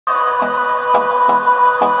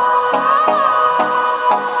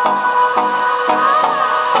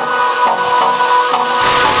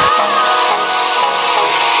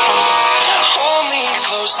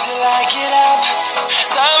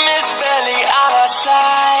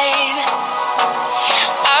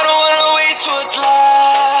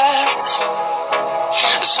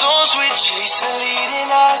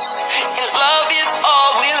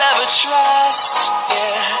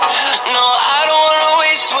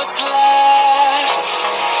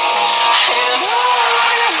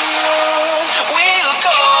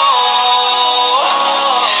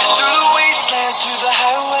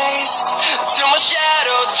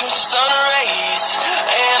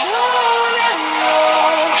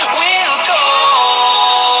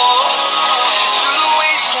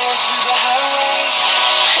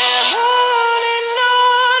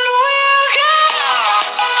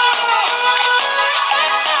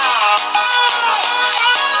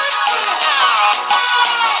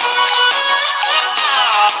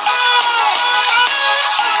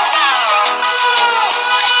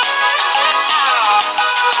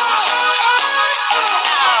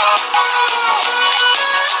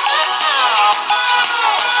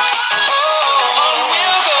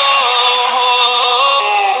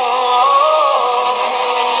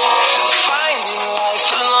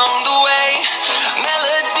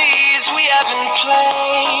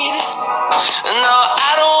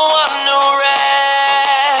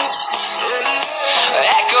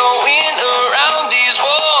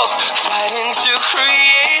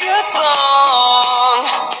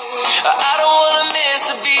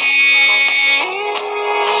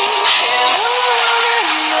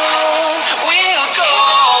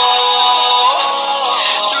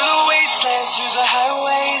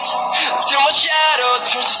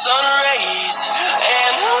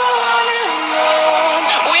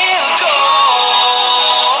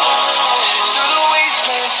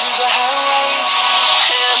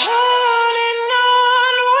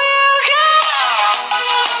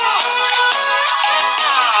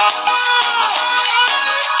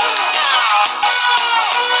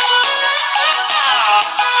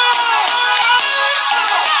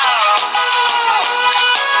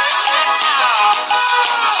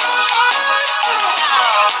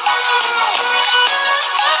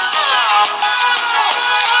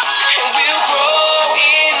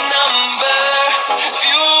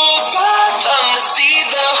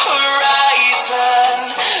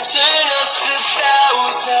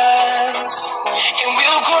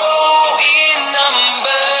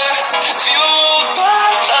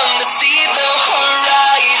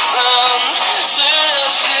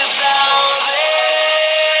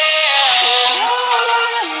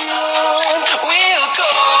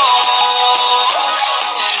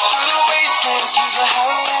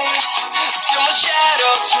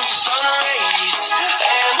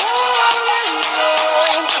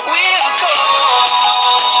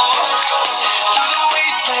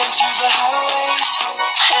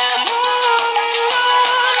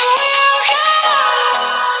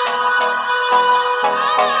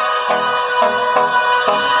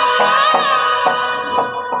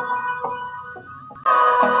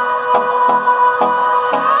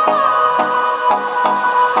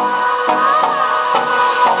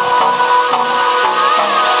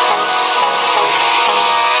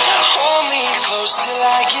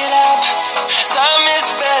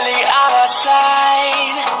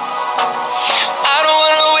side. I don't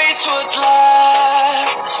wanna waste what's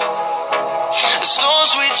left. The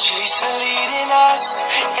storms we chase are leading us,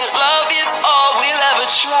 and love is all we'll ever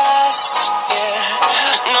trust.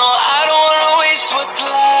 Yeah, no, I don't wanna waste what's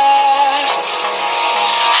left.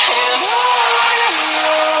 And on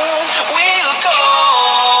we'll go,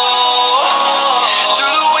 through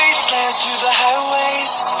the wastelands, through the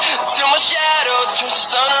highways, till my shadow turns to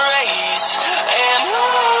sun rays. And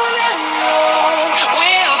on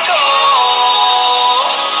we'll go,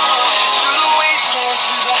 through the wastelands,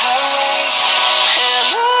 through the highways,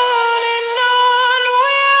 and on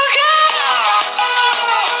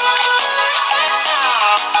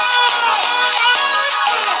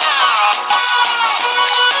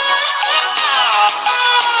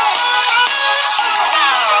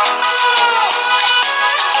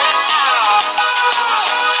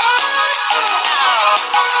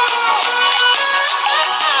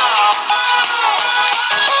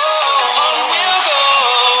we'll go.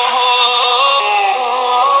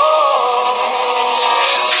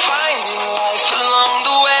 Finding life along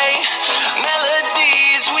the way,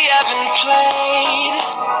 melodies we haven't played.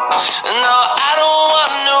 No, I don't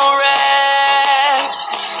want no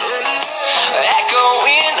rest.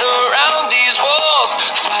 Echoing around these walls,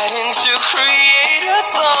 fighting to create a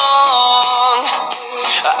song.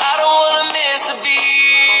 I don't wanna miss a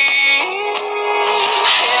beat.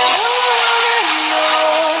 And on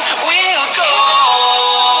we'll go,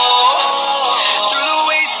 through the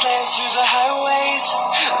wastelands, through the highways,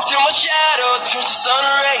 till my shadow turns to sun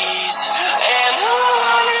rays. And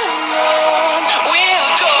on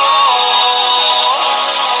we'll go,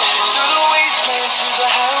 through the wastelands, through the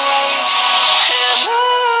highways, and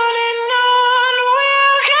on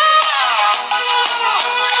we'll go.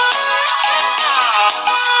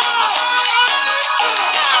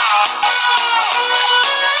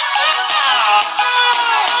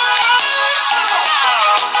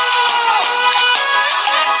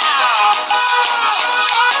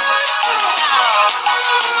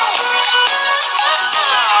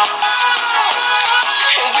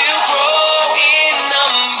 And we'll grow in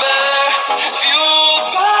number, fueled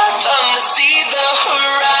by them to see the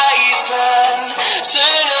horizon,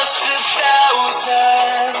 turn us to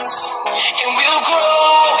thousands. And we'll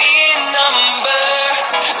grow in number,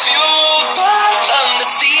 fueled by them to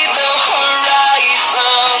see the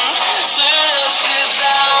horizon, turn us to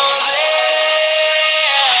thousands.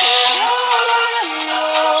 And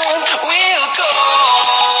on we'll go,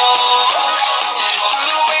 through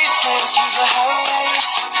the wastelands, through the highways,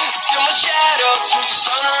 till my shadow turns to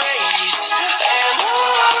sun rays. And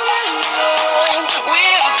on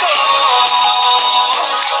we'll go,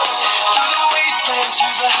 through the wastelands,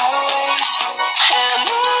 through the highways, and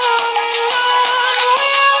on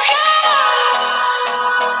we'll go.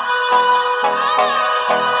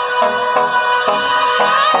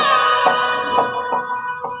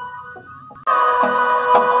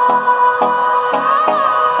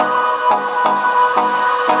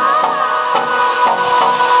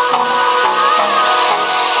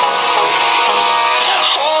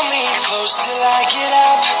 Hold me close till I get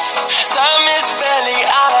up. Time is barely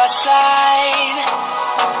on our side.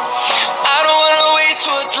 I don't wanna waste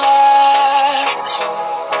what's left.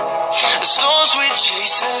 The storms we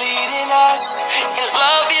chase are leading us, and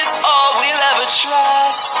love is